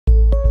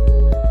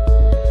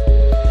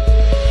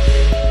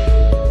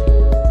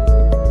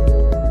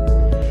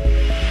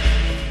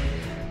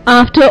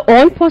After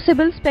all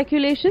possible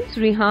speculations,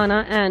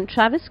 Rihanna and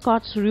Travis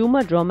Scott's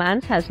rumored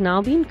romance has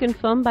now been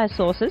confirmed by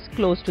sources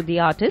close to the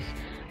artist,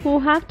 who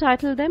have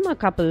titled them a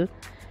couple.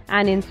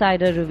 An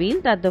insider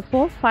revealed that the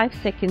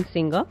FourFiveSeconds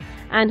singer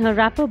and her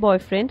rapper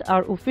boyfriend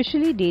are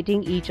officially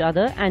dating each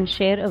other and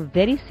share a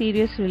very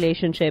serious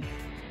relationship.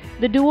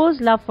 The duo's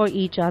love for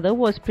each other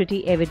was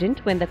pretty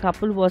evident when the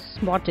couple was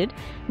spotted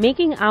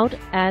making out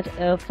at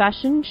a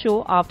fashion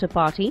show after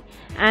party,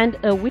 and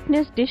a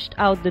witness dished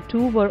out the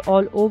two were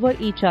all over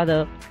each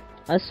other.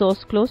 A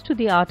source close to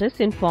the artist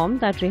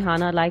informed that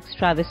Rihanna likes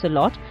Travis a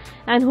lot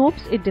and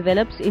hopes it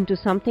develops into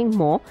something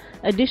more,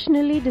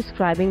 additionally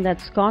describing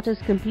that Scott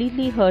is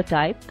completely her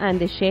type and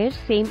they share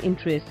same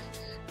interests.